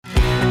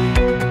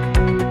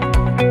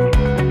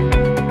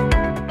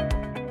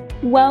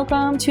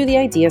Welcome to The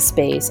Idea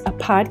Space, a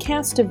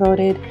podcast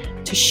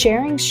devoted to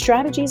sharing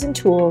strategies and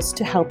tools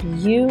to help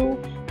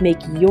you make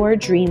your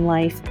dream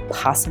life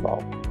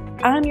possible.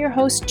 I'm your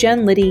host,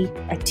 Jen Liddy,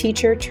 a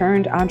teacher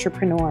turned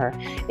entrepreneur.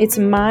 It's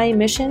my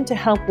mission to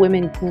help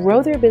women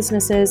grow their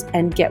businesses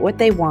and get what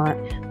they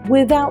want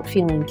without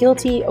feeling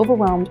guilty,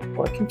 overwhelmed,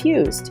 or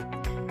confused.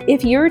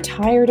 If you're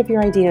tired of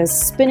your ideas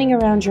spinning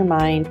around your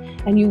mind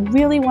and you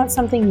really want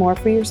something more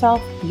for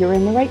yourself, you're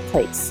in the right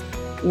place.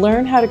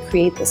 Learn how to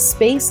create the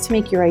space to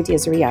make your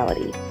ideas a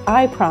reality.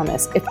 I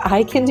promise, if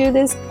I can do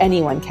this,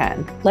 anyone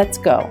can. Let's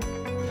go.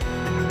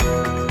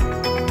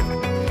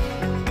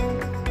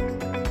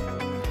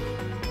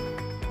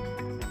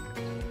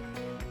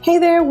 Hey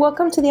there,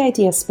 welcome to the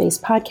Idea Space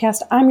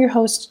podcast. I'm your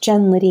host,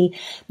 Jen Liddy.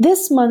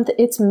 This month,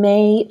 it's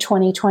May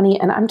 2020,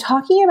 and I'm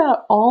talking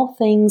about all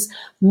things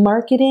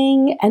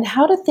marketing and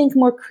how to think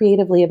more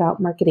creatively about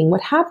marketing. What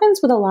happens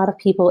with a lot of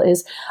people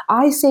is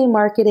I say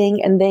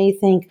marketing and they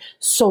think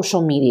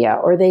social media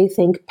or they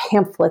think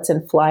pamphlets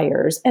and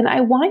flyers. And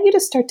I want you to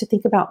start to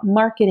think about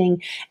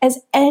marketing as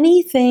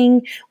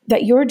anything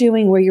that you're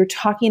doing where you're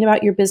talking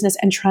about your business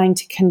and trying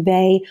to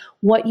convey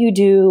what you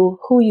do,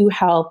 who you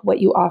help,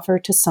 what you offer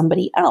to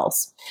somebody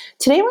else.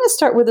 Today, I want to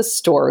start with a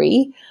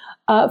story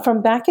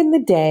from back in the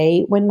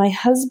day when my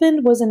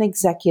husband was an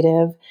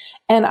executive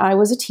and I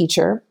was a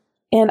teacher.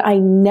 And I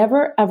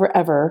never, ever,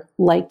 ever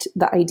liked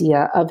the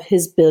idea of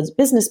his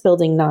business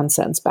building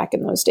nonsense back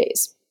in those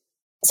days.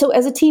 So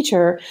as a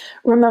teacher,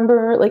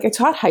 remember, I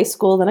taught high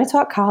school, then I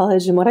taught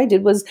college, and what I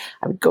did was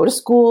I would go to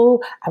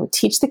school, I would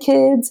teach the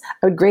kids,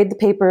 I would grade the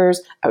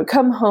papers, I would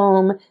come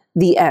home,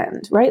 the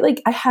end, right?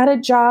 I had a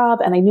job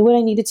and I knew what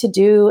I needed to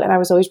do and I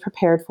was always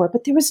prepared for it,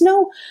 but there was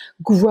no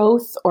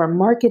growth or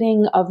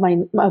marketing of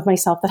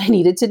myself that I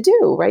needed to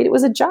do, right? It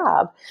was a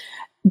job.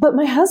 But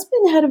my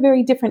husband had a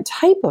very different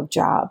type of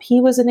job.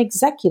 He was an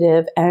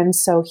executive, and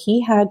so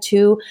he had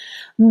to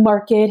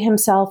market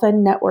himself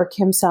and network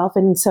himself.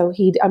 And so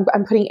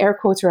I'm putting air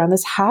quotes around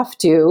this, have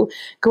to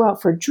go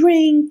out for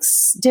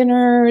drinks,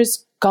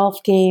 dinners,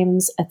 golf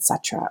games,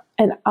 etc.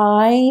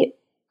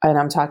 And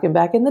I'm talking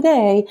back in the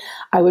day,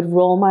 I would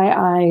roll my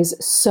eyes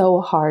so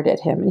hard at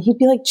him. And he'd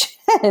be like,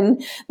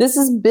 Jen, this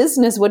is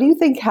business. What do you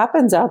think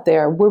happens out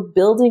there? We're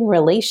building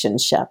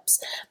relationships.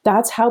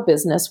 That's how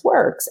business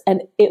works.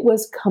 And it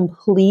was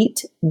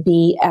complete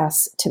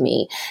BS to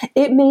me.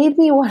 It made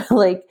me want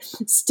to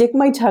stick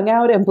my tongue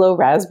out and blow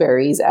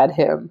raspberries at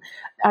him.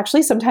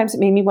 Actually, sometimes it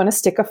made me want to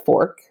stick a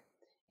fork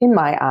in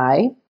my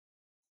eye,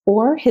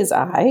 or his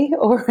eye,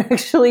 or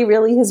actually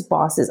really his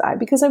boss's eye,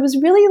 because I was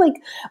really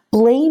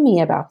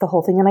blamey about the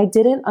whole thing and I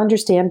didn't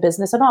understand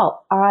business at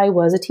all. I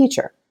was a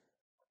teacher.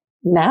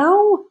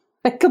 Now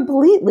I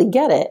completely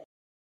get it.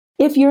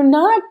 If you're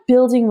not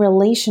building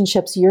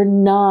relationships, you're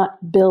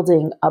not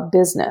building a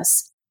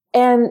business.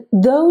 And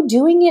though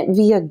doing it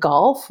via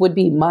golf would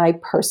be my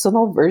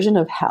personal version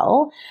of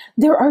hell,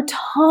 there are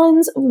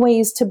tons of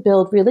ways to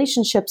build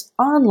relationships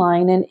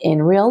online and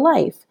in real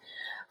life.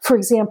 For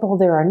example,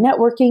 there are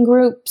networking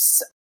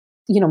groups,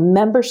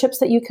 memberships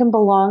that you can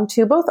belong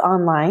to, both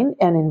online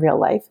and in real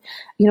life.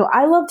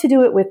 I love to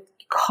do it with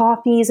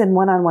coffees and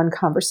one-on-one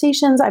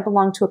conversations. I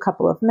belong to a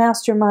couple of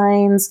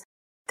masterminds.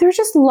 There's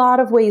just a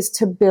lot of ways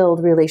to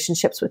build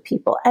relationships with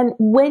people. And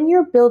when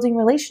you're building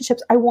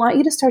relationships, I want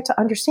you to start to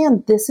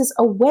understand this is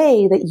a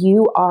way that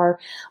you are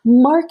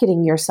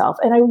marketing yourself.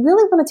 And I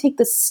really want to take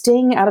the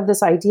sting out of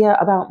this idea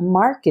about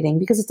marketing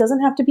because it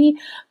doesn't have to be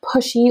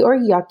pushy or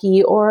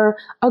yucky or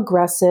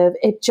aggressive.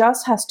 It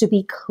just has to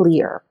be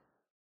clear.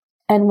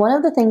 And one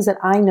of the things that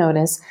I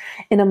notice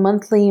in a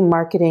monthly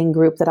marketing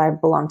group that I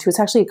belong to,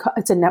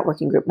 it's a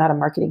networking group, not a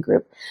marketing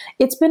group.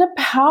 It's been a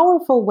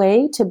powerful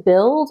way to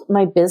build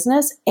my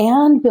business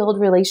and build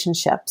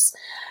relationships.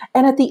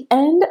 And at the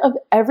end of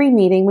every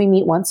meeting, we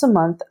meet once a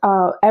month,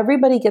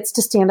 everybody gets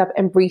to stand up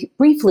and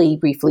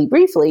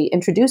briefly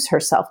introduce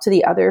herself to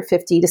the other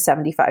 50 to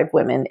 75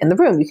 women in the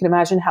room. You can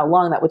imagine how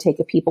long that would take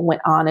if people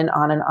went on and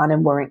on and on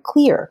and weren't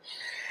clear.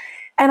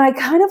 And I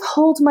kind of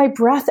hold my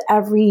breath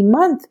every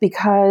month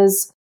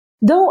because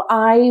though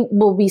I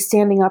will be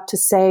standing up to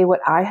say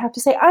what I have to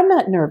say, I'm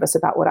not nervous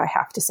about what I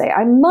have to say.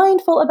 I'm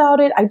mindful about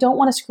it. I don't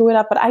want to screw it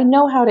up, but I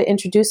know how to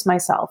introduce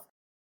myself.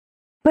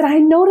 But I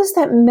notice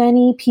that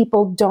many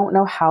people don't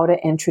know how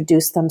to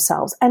introduce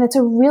themselves. And it's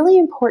a really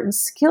important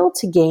skill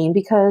to gain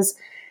because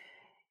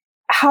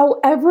how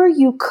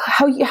you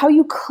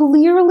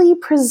clearly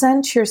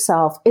present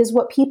yourself is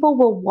what people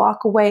will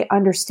walk away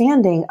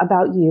understanding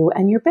about you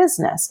and your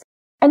business.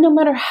 And no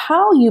matter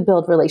how you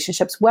build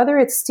relationships, whether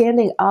it's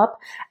standing up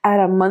at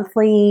a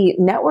monthly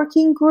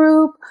networking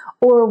group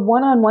or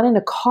one-on-one in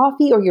a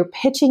coffee, or you're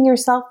pitching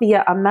yourself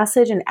via a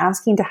message and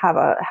asking to have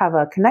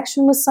a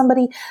connection with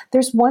somebody,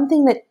 there's one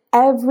thing that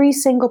every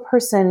single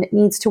person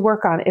needs to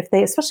work on,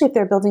 especially if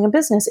they're building a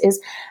business, is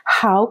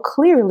how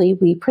clearly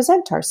we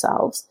present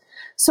ourselves.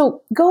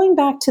 So going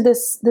back to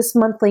this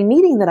monthly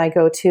meeting that I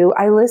go to,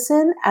 I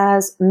listen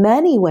as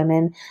many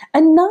women,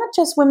 and not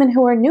just women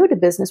who are new to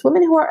business,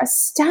 women who are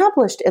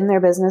established in their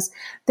business,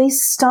 they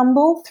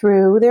stumble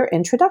through their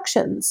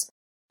introductions.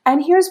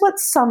 And here's what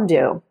some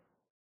do.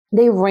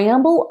 They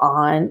ramble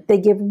on. They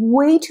give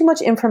way too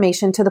much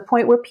information to the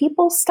point where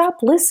people stop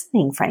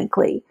listening,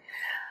 frankly.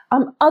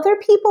 Other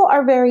people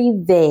are very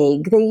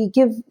vague.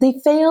 They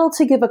fail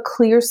to give a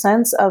clear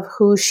sense of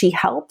who she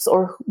helps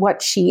or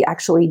what she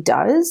actually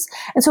does.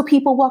 And so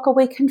people walk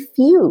away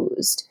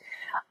confused.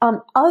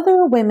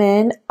 Other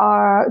women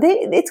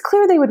it's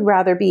clear they would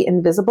rather be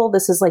invisible.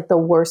 This is like the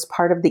worst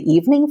part of the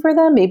evening for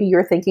them. Maybe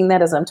you're thinking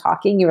that as I'm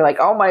talking, you're like,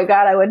 oh my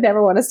God, I would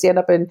never want to stand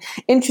up and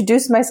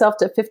introduce myself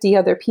to 50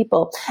 other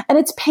people. And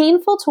it's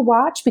painful to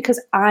watch because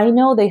I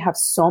know they have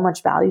so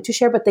much value to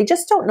share, but they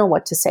just don't know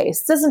what to say. It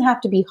doesn't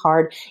have to be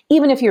hard.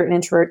 Even if you're an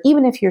introvert,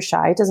 even if you're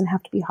shy, it doesn't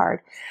have to be hard.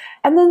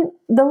 And then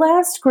the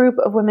last group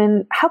of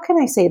women, how can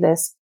I say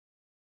this?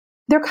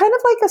 They're kind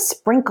of like a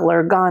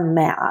sprinkler gone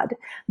mad.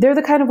 They're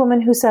the kind of woman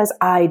who says,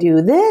 I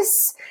do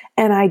this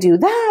and I do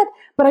that,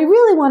 but I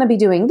really want to be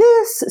doing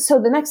this.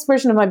 So the next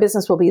version of my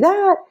business will be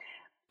that.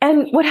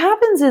 And what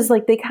happens is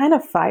like they kind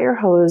of fire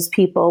hose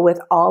people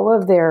with all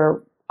of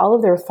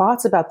their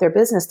thoughts about their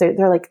business.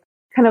 They're like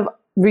kind of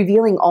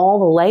revealing all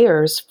the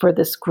layers for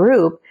this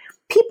group.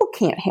 People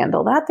can't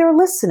handle that. They're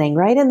listening,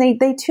 right? And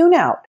they tune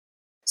out.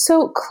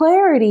 So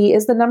clarity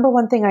is the number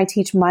one thing I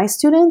teach my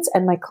students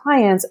and my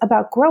clients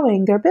about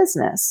growing their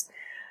business.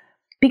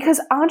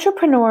 Because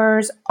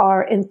entrepreneurs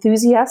are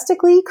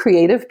enthusiastically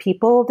creative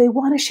people. They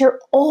want to share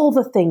all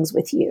the things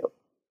with you.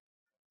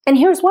 And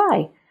here's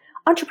why.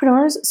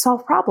 Entrepreneurs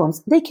solve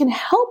problems. They can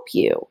help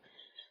you.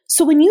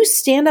 So when you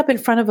stand up in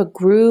front of a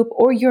group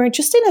or you're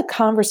just in a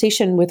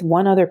conversation with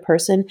one other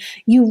person,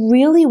 you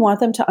really want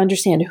them to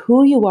understand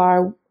who you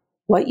are,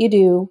 what you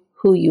do,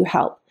 who you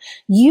help.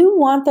 You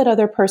want that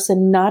other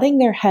person nodding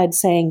their head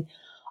saying,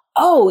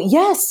 oh,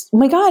 yes, oh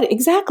my God,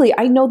 exactly.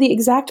 I know the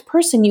exact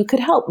person you could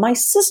help. My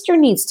sister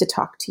needs to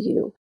talk to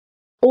you.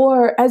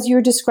 Or as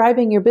you're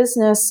describing your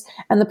business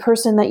and the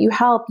person that you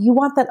help, you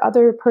want that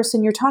other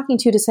person you're talking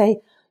to say,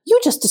 you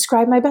just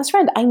described my best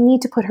friend. I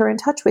need to put her in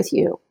touch with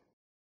you.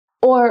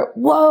 Or,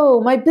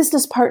 whoa, my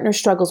business partner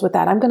struggles with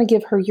that. I'm going to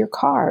give her your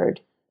card.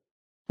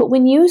 But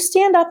when you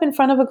stand up in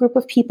front of a group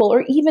of people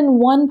or even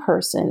one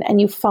person and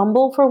you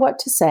fumble for what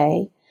to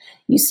say,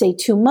 you say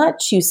too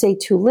much, you say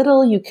too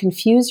little, you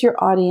confuse your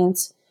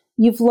audience,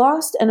 you've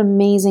lost an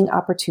amazing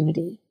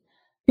opportunity.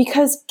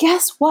 Because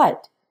guess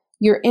what?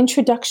 Your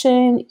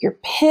introduction, your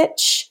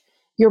pitch,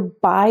 your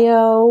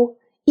bio,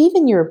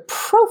 even your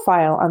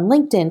profile on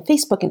LinkedIn,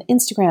 Facebook, and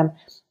Instagram,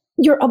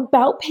 your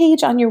about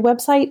page on your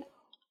website,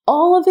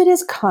 all of it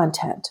is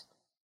content.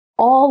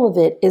 All of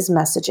it is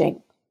messaging.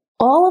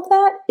 All of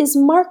that is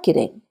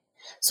marketing.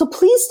 So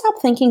please stop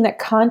thinking that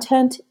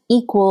content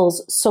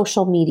equals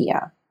social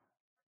media.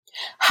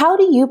 How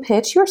do you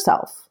pitch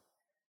yourself?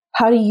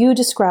 How do you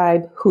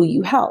describe who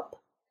you help?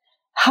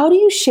 How do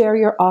you share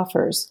your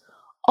offers?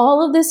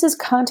 All of this is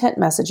content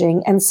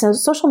messaging, and so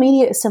social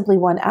media is simply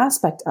one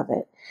aspect of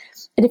it.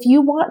 And if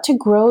you want to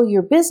grow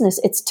your business,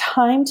 it's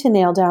time to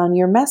nail down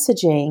your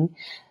messaging,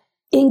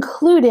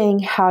 including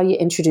how you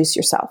introduce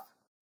yourself.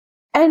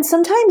 And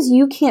sometimes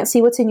you can't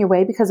see what's in your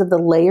way because of the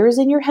layers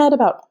in your head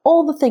about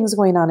all the things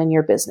going on in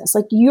your business.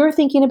 Like you're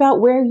thinking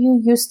about where you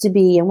used to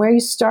be and where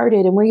you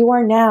started and where you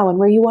are now and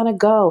where you want to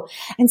go.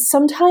 And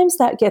sometimes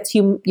that gets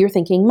your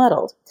thinking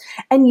muddled.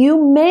 And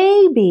you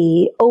may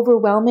be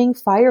overwhelming,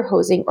 fire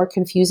hosing, or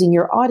confusing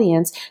your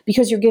audience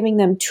because you're giving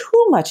them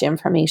too much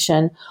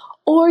information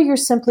or you're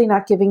simply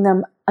not giving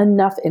them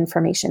enough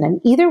information.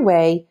 And either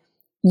way,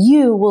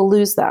 you will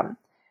lose them.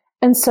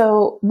 And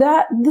so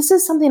this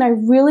is something I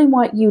really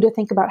want you to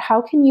think about.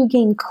 How can you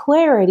gain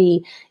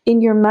clarity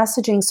in your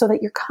messaging so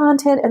that your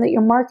content and that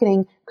your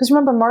marketing, because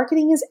remember,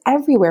 marketing is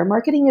everywhere.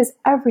 Marketing is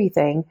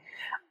everything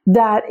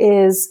that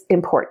is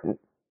important.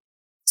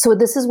 So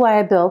this is why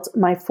I built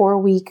my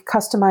 4-week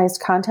customized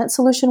content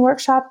solution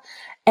workshop.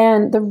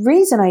 And the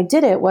reason I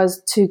did it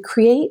was to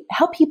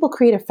help people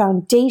create a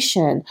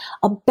foundation,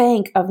 a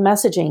bank of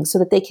messaging so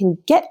that they can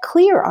get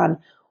clear on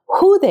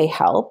who they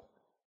help,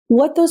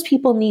 what those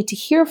people need to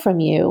hear from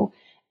you,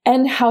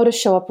 and how to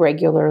show up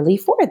regularly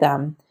for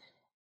them.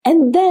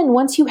 And then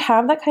once you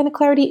have that kind of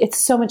clarity, it's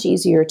so much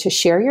easier to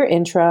share your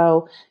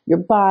intro, your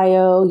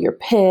bio, your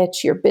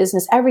pitch, your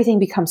business. Everything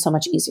becomes so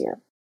much easier.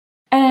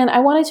 And I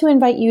wanted to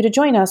invite you to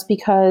join us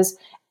because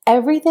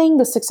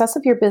the success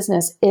of your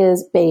business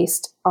is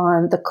based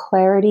on the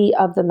clarity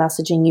of the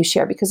messaging you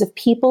share. Because if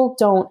people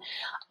don't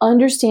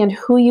understand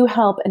who you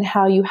help and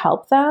how you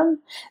help them,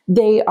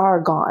 they are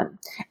gone.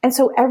 And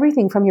so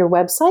everything from your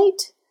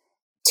website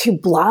to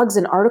blogs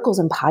and articles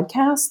and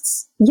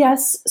podcasts,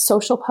 yes,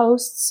 social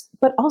posts,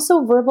 but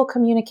also verbal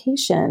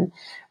communication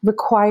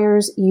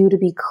requires you to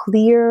be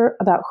clear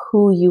about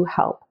who you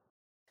help.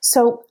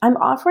 So I'm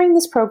offering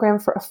this program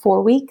for a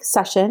 4-week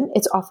session.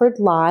 It's offered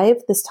live.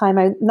 This time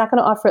I'm not going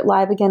to offer it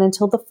live again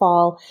until the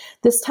fall.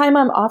 This time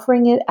I'm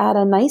offering it at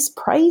a nice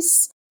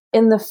price.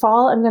 In the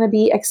fall, I'm going to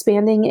be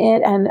expanding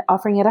it and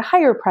offering it a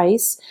higher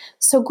price.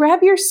 So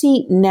grab your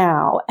seat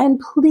now. And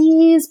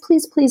please,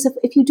 please, please,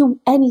 if you do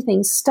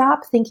anything,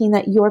 stop thinking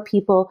that your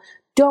people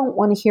don't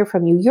want to hear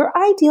from you. Your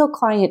ideal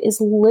client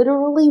is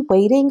literally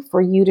waiting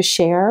for you to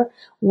share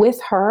with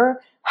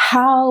her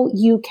how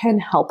you can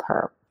help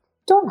her.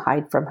 Don't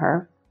hide from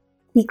her.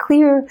 Be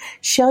clear,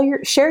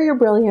 share your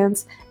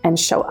brilliance, and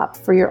show up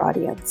for your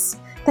audience.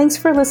 Thanks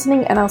for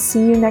listening, and I'll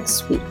see you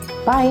next week.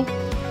 Bye.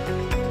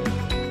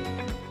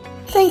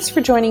 Thanks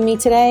for joining me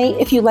today.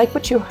 If you like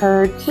what you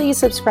heard, please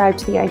subscribe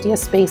to the Idea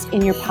Space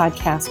in your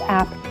podcast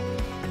app.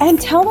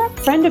 And tell that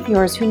friend of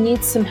yours who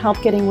needs some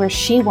help getting where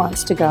she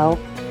wants to go.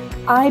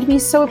 I'd be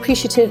so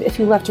appreciative if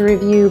you left a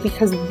review,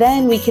 because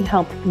then we can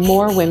help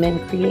more women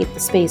create the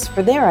space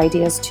for their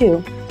ideas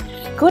too.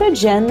 Go to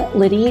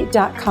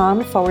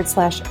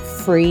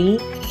jenliddy.com/free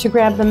to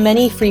grab the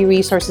many free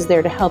resources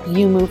there to help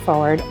you move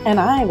forward. And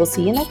I will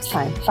see you next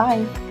time.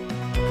 Bye.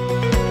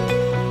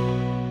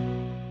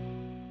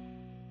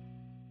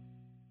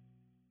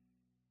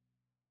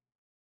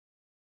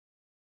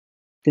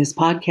 This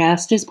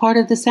podcast is part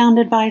of the Sound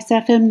Advice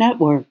FM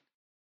network.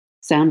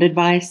 Sound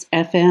Advice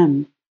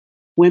FM.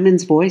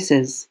 Women's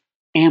voices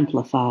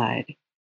amplified.